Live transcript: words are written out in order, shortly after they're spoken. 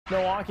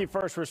Milwaukee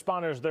first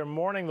responders, they're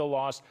mourning the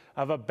loss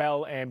of a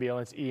Bell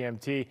Ambulance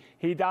EMT.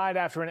 He died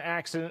after an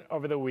accident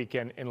over the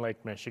weekend in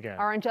Lake Michigan.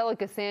 Our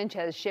Angelica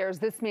Sanchez shares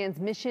this man's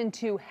mission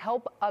to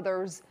help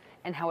others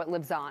and how it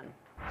lives on.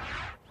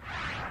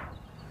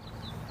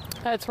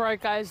 That's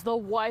right, guys. The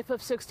wife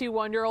of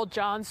 61-year-old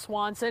John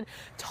Swanson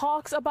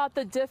talks about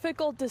the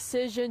difficult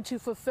decision to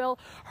fulfill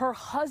her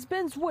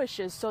husband's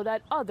wishes so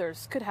that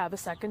others could have a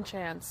second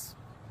chance.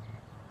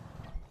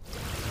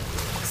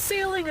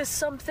 Sailing is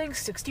something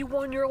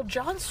 61-year-old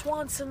John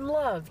Swanson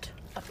loved,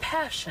 a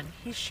passion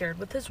he shared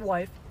with his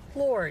wife,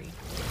 Lori.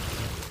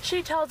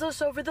 She tells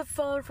us over the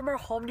phone from her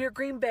home near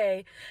Green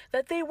Bay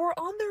that they were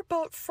on their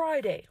boat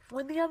Friday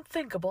when the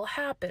unthinkable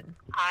happened.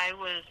 I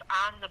was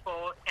on the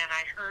boat and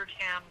I heard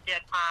him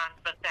get on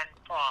but then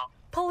fall.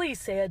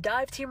 Police say a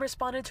dive team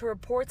responded to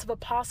reports of a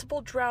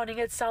possible drowning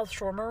at South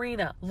Shore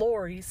Marina.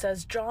 Lori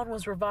says John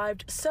was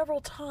revived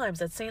several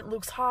times at St.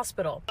 Luke's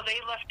Hospital. They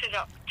left it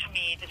up to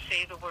me to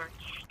say the word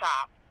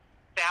stop.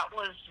 That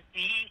was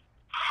the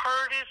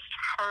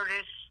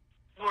hardest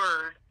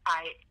word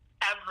I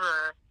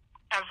ever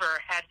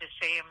had to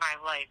say in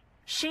my life.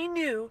 She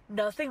knew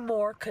nothing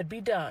more could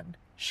be done.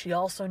 She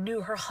also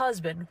knew her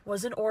husband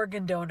was an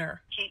organ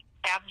donor. He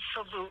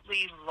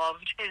absolutely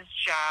loved his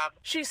job.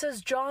 She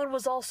says John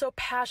was also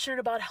passionate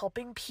about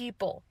helping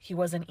people. He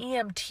was an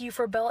EMT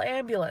for Bell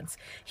Ambulance.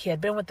 He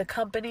had been with the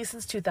company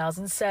since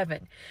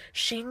 2007.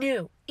 She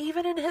knew,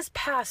 even in his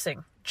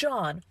passing,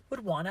 John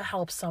would want to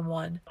help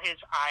someone. His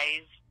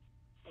eyes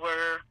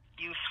were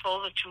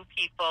useful to two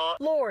people.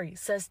 Lori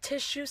says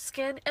tissue,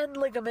 skin, and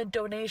ligament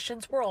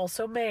donations were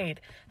also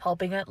made,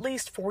 helping at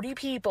least 40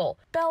 people.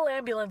 Bell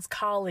Ambulance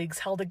colleagues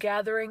held a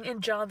gathering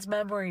in John's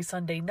memory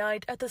Sunday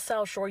night at the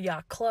South Shore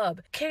Yacht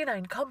Club.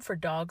 Canine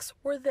comfort dogs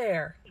were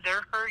there.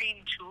 They're hurting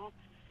too.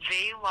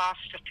 They lost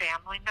a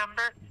family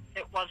member.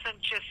 It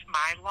wasn't just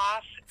my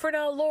loss. For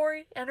now,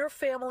 Lori and her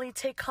family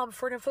take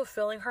comfort in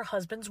fulfilling her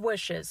husband's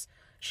wishes.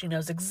 She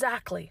knows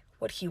exactly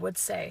what he would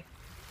say.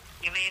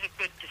 You made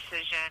a good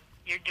decision.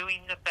 You're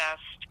doing the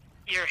best.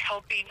 You're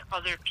helping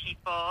other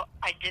people.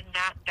 I did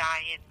not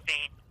die in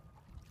vain.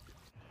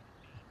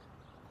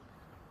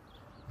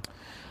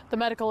 The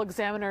medical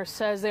examiner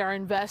says they are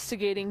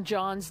investigating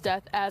John's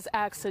death as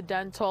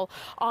accidental.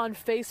 On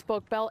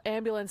Facebook, Bell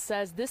Ambulance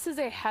says this is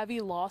a heavy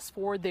loss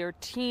for their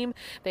team.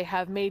 They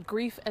have made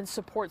grief and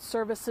support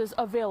services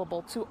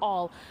available to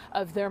all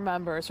of their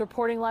members.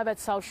 Reporting live at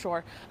South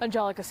Shore,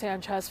 Angelica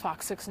Sanchez,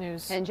 FOX6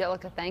 News.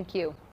 Angelica, thank you.